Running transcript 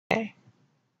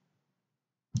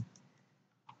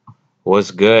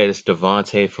What's good? It's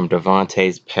Devontae from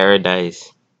Devontae's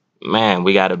Paradise. Man,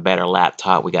 we got a better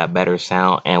laptop, we got better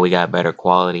sound, and we got better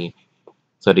quality.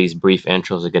 So these brief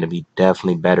intros are gonna be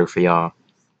definitely better for y'all.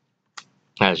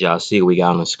 As y'all see, we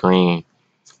got on the screen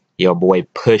your boy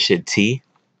Pusha T.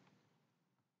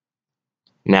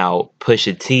 Now,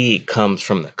 Pusha T comes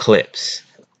from the Clips,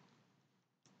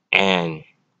 and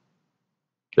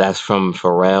that's from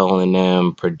Pharrell and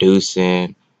them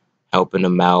producing, helping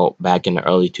them out back in the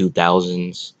early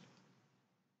 2000s.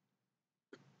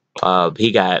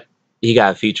 He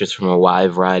got features from a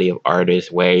wide variety of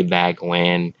artists way back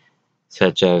when,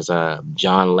 such as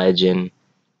John Legend.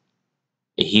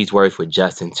 He's worked with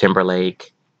Justin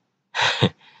Timberlake.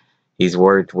 He's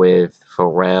worked with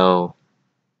Pharrell.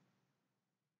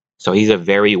 So he's a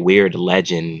very weird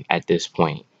legend at this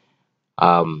point.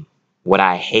 Um, what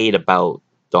I hate about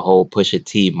the whole Pusha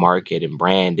T market and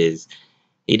brand is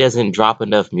he doesn't drop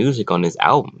enough music on his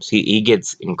albums. He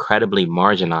gets incredibly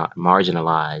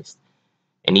marginalized,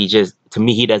 and he just, to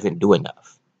me, he doesn't do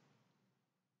enough.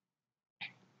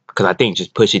 Because I think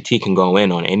just Pusha T can go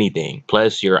in on anything.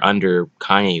 Plus, you're under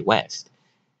Kanye West.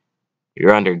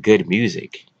 You're under good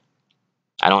music.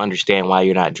 I don't understand why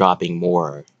you're not dropping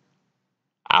more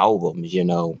albums,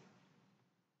 and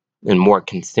more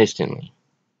consistently.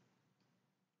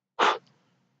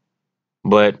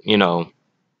 But,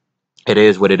 it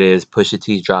is what it is. Pusha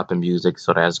T's dropping music,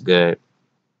 so that's good.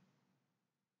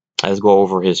 Let's go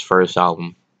over his first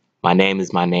album. My Name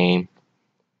Is My Name.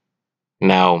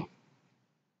 Now,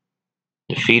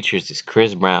 the features is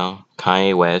Chris Brown,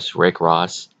 Kanye West, Rick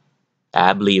Ross,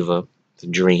 Ab Leva, The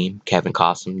Dream, Kevin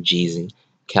Costner, Jeezy,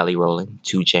 Kelly Rowland,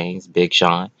 Two Chainz, Big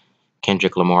Sean,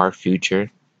 Kendrick Lamar,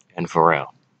 Future, and Pharrell.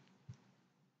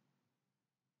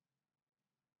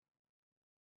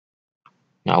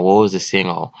 Now, what was the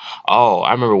single? Oh,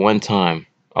 I remember one time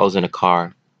I was in a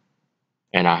car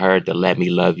and I heard the Let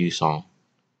Me Love You song.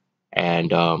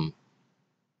 And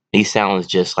he sounds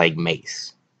just like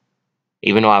Mace.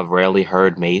 Even though I've rarely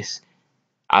heard Mace,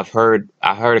 I heard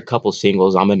a couple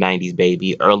singles. I'm a 90s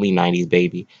baby, early 90s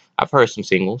baby. I've heard some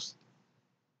singles.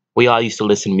 We all used to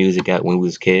listen to music at when we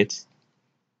was kids.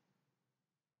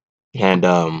 And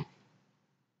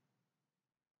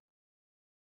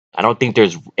I don't think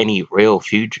there's any real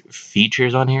future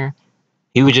features on here.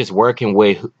 He was working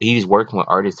with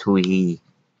artists who he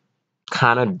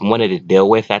kind of wanted to deal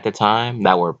with at the time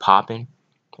that were popping,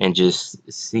 and just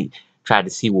tried to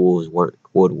see what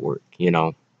would work.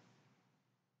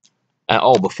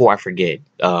 Oh, before I forget,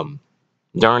 during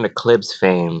the Clips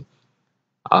fame,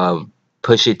 um,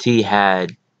 Pusha T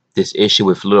had this issue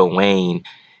with Lil Wayne,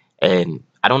 and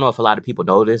I don't know if a lot of people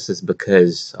know this is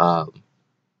because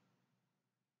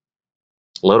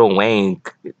Lil Wayne,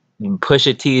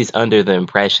 Pusha T is under the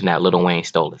impression that Lil Wayne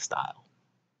stole his style,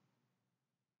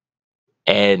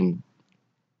 and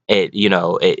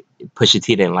Pusha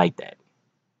T didn't like that.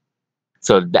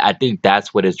 So I think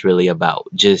that's what it's really about.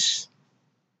 Just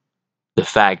the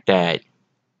fact that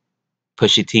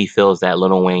Pusha T feels that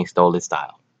Lil Wayne stole his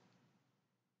style.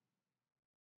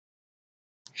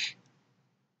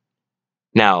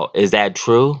 Now, is that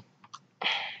true?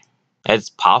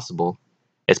 It's possible.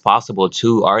 It's possible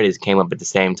two artists came up at the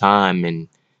same time, and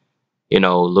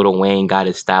Lil Wayne got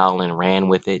his style and ran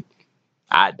with it.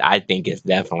 I think it's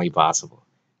definitely possible.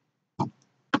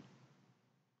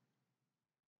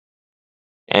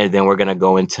 And then we're gonna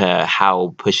go into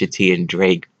how Pusha T and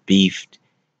Drake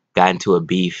got into a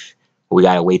beef. We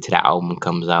gotta wait till the album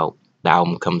comes out. The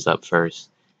album comes up first.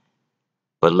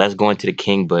 But let's go into the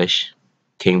King Push.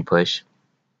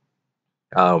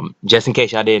 Just in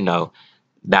case y'all didn't know,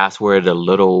 that's where the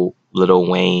Little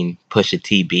Wayne Pusha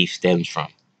T beef stems from.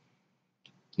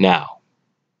 Now,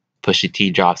 Pusha T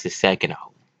drops his second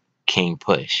album, King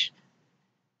Push.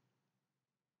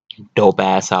 Dope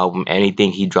ass album.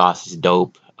 Anything he drops is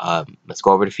dope. Let's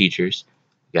go over the features.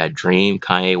 We got Dream,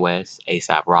 Kanye West,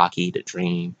 ASAP Rocky, The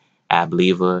Dream, Ab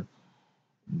Leva,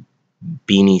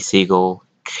 Beanie Siegel,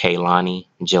 Kaylani,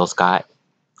 Jill Scott.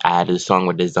 I added a song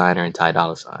with Designer and Ty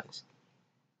Dolla Signs.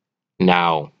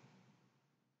 Now,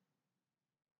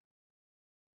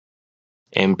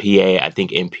 MPA, I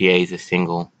think MPA is a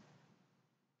single.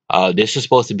 This is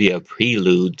supposed to be a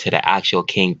prelude to the actual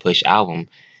King Push album.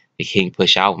 The King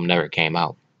Push album never came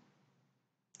out.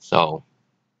 So,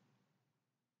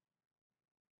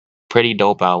 pretty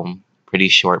dope album. Pretty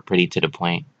short, pretty to the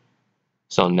point.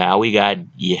 So now we got,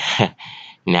 yeah,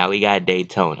 now we got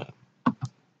Daytona.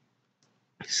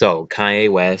 So Kanye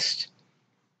West,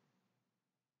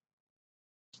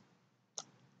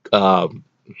 um,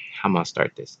 how am I gonna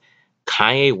start this?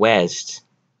 Kanye West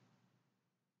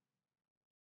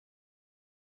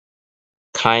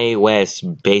Kanye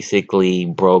West basically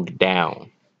broke down.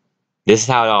 This is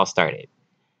how it all started.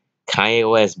 Kanye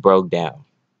West broke down.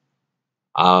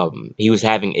 He was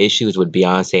having issues with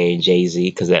Beyonce and Jay-Z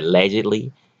because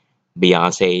allegedly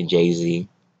Beyonce and Jay-Z,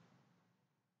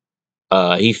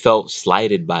 he felt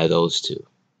slighted by those two.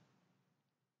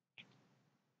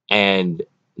 And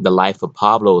The Life of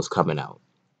Pablo was coming out,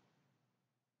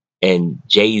 and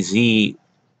Jay-Z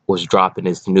was dropping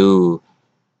this new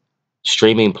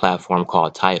streaming platform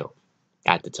called Tidal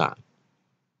at the time.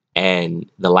 And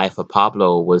The Life of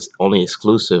Pablo was only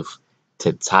exclusive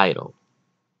to Tidal.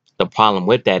 The problem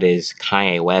with that is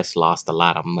Kanye West lost a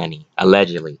lot of money,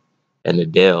 allegedly, in the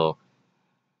deal,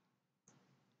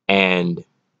 and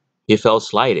he felt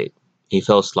slighted. He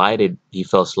felt slighted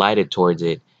towards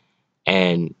it.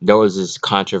 And there was this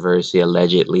controversy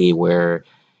allegedly where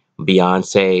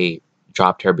Beyonce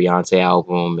dropped her Beyonce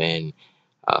album, and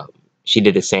uh, she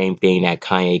did the same thing that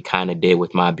Kanye kind of did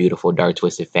with My Beautiful Dark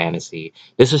Twisted Fantasy.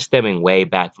 This was stemming way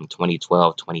back from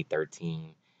 2012,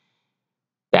 2013,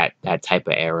 that type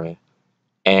of era.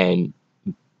 And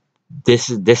this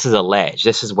is alleged.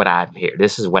 This is what I'm hearing.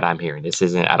 This is what I'm hearing. This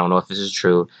isn't. I don't know if this is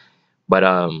true, but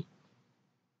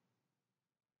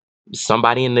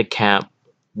somebody in the camp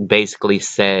basically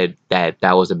said that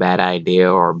that was a bad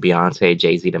idea, or Beyonce,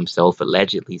 Jay-Z themselves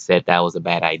allegedly said that was a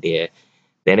bad idea.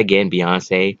 Then again,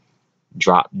 Beyonce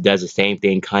does the same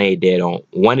thing Kanye did on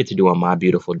wanted to do on My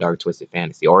Beautiful Dark Twisted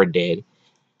Fantasy, or did.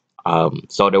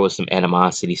 So there was some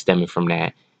animosity stemming from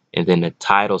that. And then the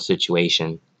title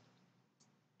situation,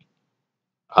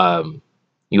 um,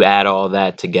 you add all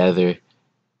that together,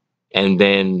 and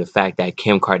then the fact that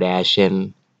Kim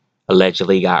Kardashian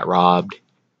allegedly got robbed.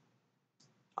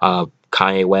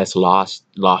 Kanye West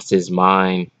lost his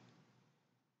mind,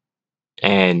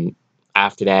 and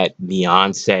after that,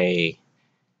 Beyonce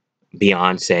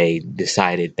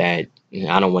decided that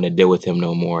I don't want to deal with him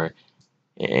no more.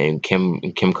 And Kim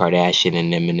Kardashian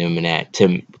and them and that.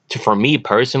 For me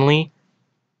personally,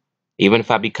 even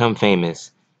if I become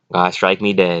famous, God strike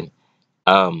me dead.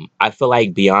 I feel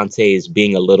like Beyonce is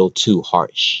being a little too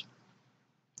harsh.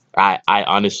 I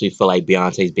honestly feel like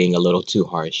Beyonce is being a little too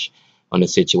harsh on the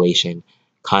situation.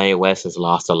 Kanye West has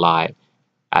lost a lot.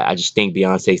 I just think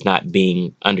Beyonce's not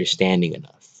being understanding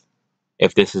enough.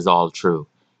 If this is all true,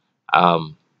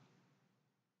 um,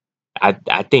 I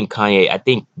think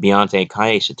Beyonce and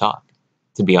Kanye should talk.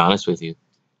 To be honest with you,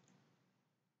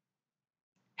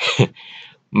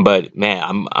 but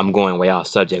man, I'm going way off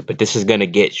subject. But this is gonna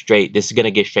get straight. This is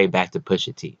gonna get straight back to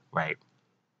Pusha T, right?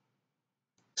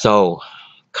 So,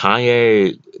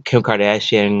 Kanye, Kim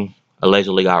Kardashian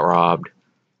allegedly got robbed.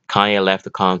 Kanye left the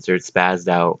concert, spazzed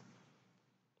out,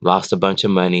 lost a bunch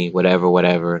of money, whatever,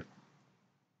 whatever.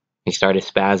 He started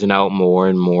spazzing out more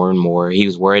and more and more. He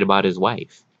was worried about his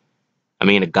wife. I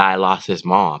mean, a guy lost his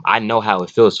mom. I know how it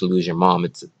feels to lose your mom.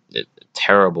 It's a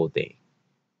terrible thing.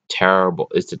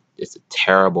 Terrible. It's a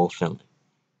terrible feeling.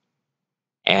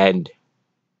 And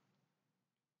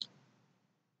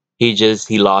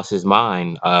he lost his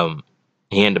mind.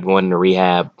 He ended up going to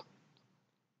rehab,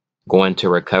 going to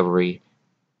recovery.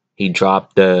 He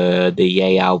dropped the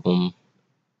Ye album.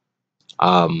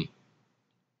 Um,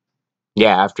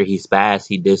 yeah, after he spazzed,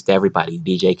 he dissed everybody.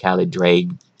 DJ Khaled, Drake,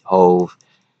 Hove.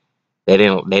 They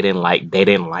didn't like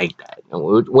that.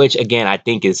 Which again I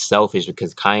think is selfish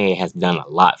because Kanye has done a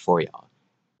lot for y'all.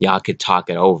 Y'all could talk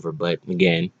it over, but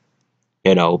again,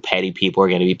 petty people are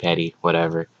gonna be petty,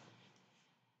 whatever.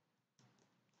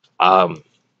 Um,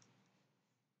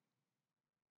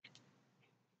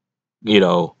 you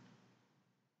know,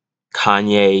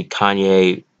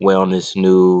 Kanye went on this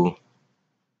new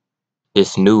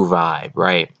vibe,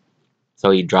 right?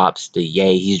 So he's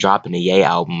dropping the Ye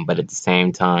album, but at the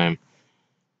same time,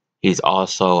 he's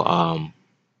also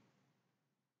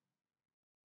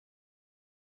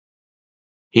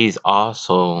he's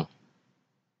also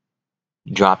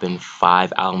dropping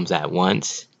 5 albums at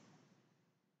once.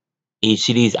 Each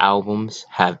of these albums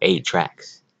have 8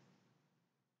 tracks.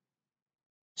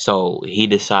 So he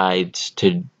decides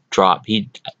to drop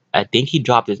he I think he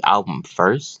dropped his album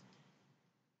first.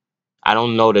 I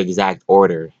don't know the exact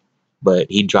order, but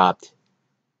he dropped,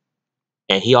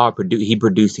 and he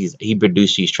produced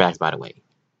these tracks, by the way.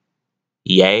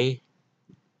 Yay,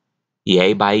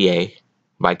 Yay by Yay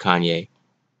by Kanye,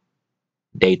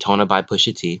 Daytona by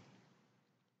Pusha T,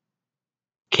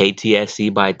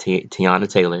 KTSC by Tiana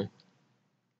Taylor,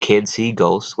 Kid See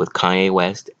Ghost with Kanye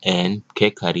West and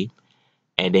Kid Cudi,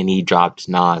 and then he dropped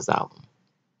Nas album,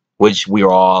 which we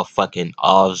were all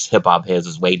hip hop heads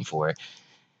was waiting for,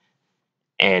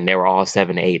 and they were all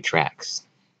 7 to 8 tracks.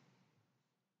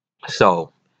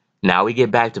 So Now we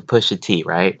get back to Pusha T,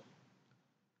 right?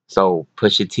 So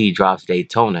Pusha T drops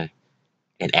Daytona,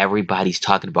 and everybody's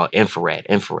talking about infrared,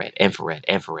 infrared, infrared,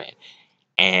 infrared,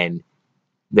 and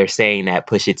they're saying that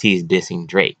Pusha T is dissing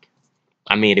Drake.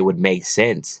 I mean, it would make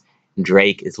sense.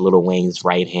 Drake is Lil Wayne's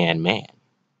right hand man,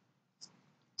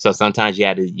 so sometimes you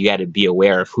had to be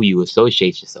aware of who you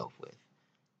associate yourself with.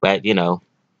 But the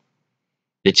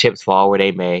chips fall where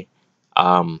they may.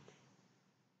 Um,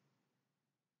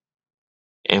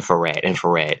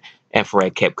 infrared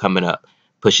kept coming up.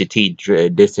 Pusha T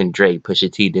dissing Drake,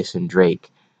 Pusha T dissing Drake,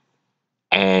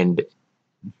 and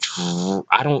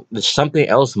I don't. Something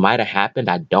else might have happened.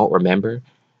 I don't remember,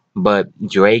 but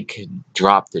Drake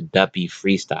dropped the Duppy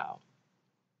freestyle,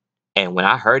 and when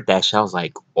I heard that shit, I was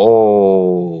like,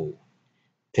 "Oh,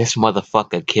 this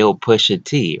motherfucker killed Pusha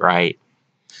T, right?"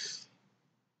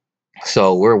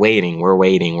 So we're waiting, we're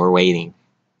waiting, we're waiting,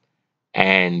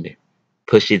 and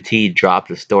Pusha T dropped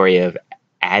the story of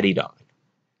Adidon.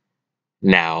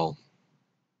 Now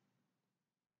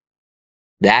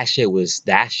that shit was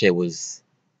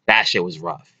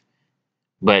rough.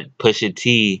 But Pusha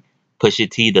T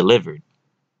delivered.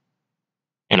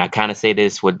 And I kind of say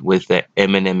this with the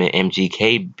Eminem and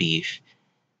MGK beef.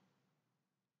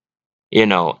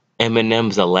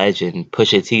 Eminem's a legend.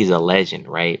 Pusha T's a legend,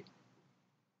 right?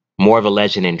 More of a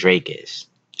legend than Drake is.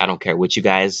 I don't care what you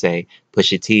guys say.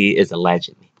 Pusha T is a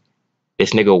legend.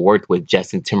 This nigga worked with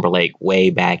Justin Timberlake way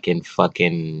back in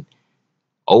fucking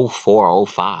 '04,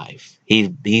 '05.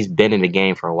 He's been in the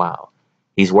game for a while.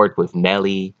 He's worked with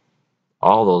Nelly,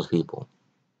 all those people.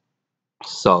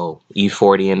 So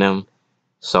E40 and them.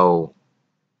 So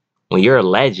when you're a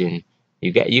legend,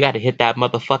 you got to hit that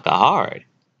motherfucker hard.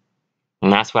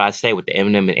 And that's what I say with the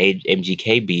Eminem and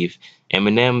MGK beef.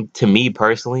 Eminem, to me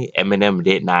personally, Eminem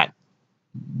did not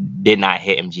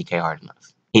hit MGK hard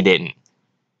enough. He didn't.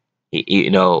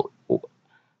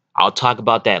 I'll talk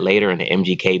about that later in the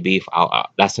MGK beef.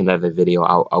 That's another video.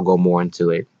 I'll go more into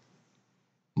it.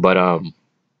 But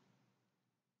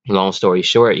long story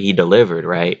short, he delivered,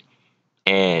 right?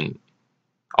 And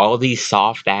all these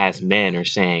soft ass men are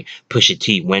saying Pusha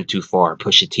T went too far.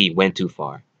 Pusha T went too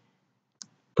far.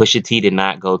 Pusha T did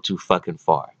not go too fucking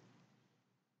far.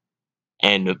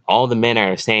 And all the men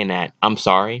are saying that, I'm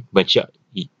sorry, but y'all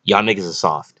niggas are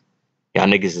soft. Y'all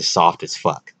niggas is soft as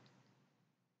fuck.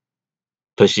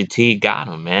 Pusha T got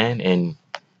him, man. And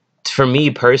for me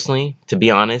personally, to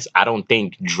be honest, I don't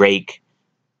think Drake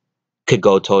could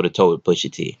go toe to toe with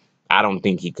Pusha T. I don't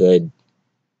think he could.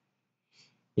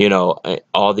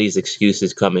 All these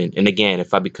excuses coming. And again,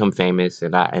 if I become famous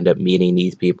and I end up meeting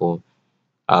these people,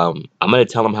 I'm gonna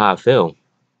tell them how I feel.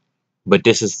 But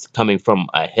this is coming from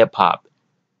a hip hop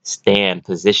stand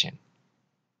position.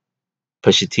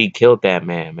 Pusha T killed that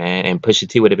man, and Pusha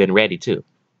T would have been ready too.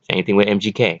 Same thing with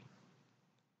MGK.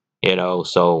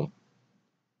 So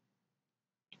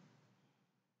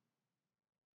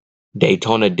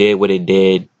Daytona did what it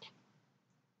did,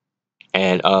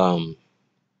 and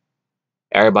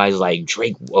everybody's like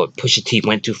Drake, Pusha T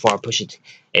went too far, Pusha T,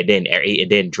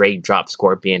 and then Drake dropped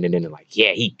Scorpion, and then they're like,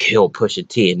 yeah, he killed Pusha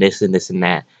T, and this and this and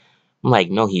that. I'm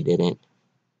like, no, he didn't.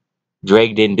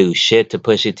 Drake didn't do shit to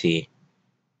Pusha T.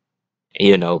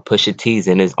 Pusha T's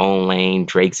in his own lane,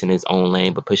 Drake's in his own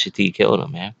lane, but Pusha T killed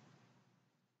him, man.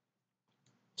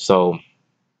 So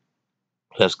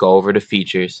let's go over the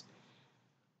features.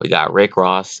 We got Rick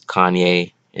Ross,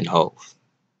 Kanye, and Hove.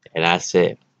 And that's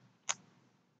it.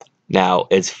 Now,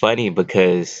 it's funny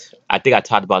because I think I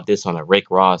talked about this on a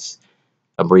Rick Ross,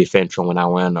 a brief intro when I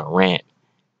went on a rant.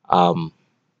 Um,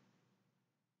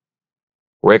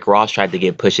 Rick Ross tried to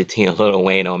get Pusha T and Lil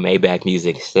Wayne on Maybach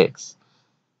Music 6.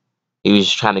 He was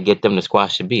just trying to get them to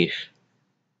squash the beef.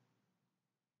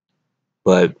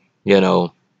 But,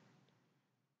 and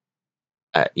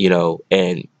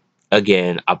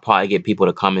again, I'll probably get people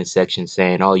to comment section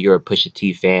saying, oh, you're a Pusha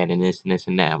T fan and this and this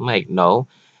and that. I'm like, no,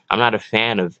 I'm not a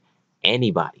fan of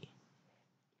anybody.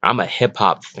 I'm a hip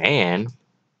hop fan,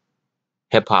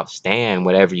 hip hop stan,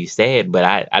 whatever you said, but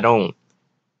I don't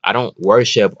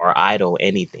worship or idol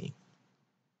anything.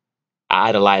 I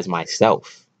idolize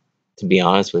myself, to be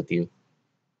honest with you.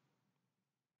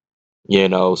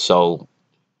 So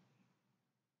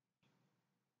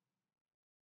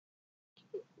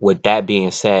with that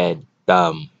being said,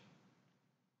 I'm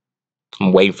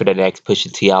waiting for the next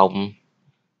Pusha T album.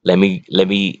 Let me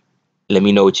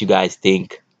know what you guys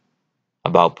think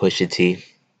about Pusha T.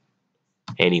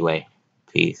 Anyway,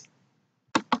 peace.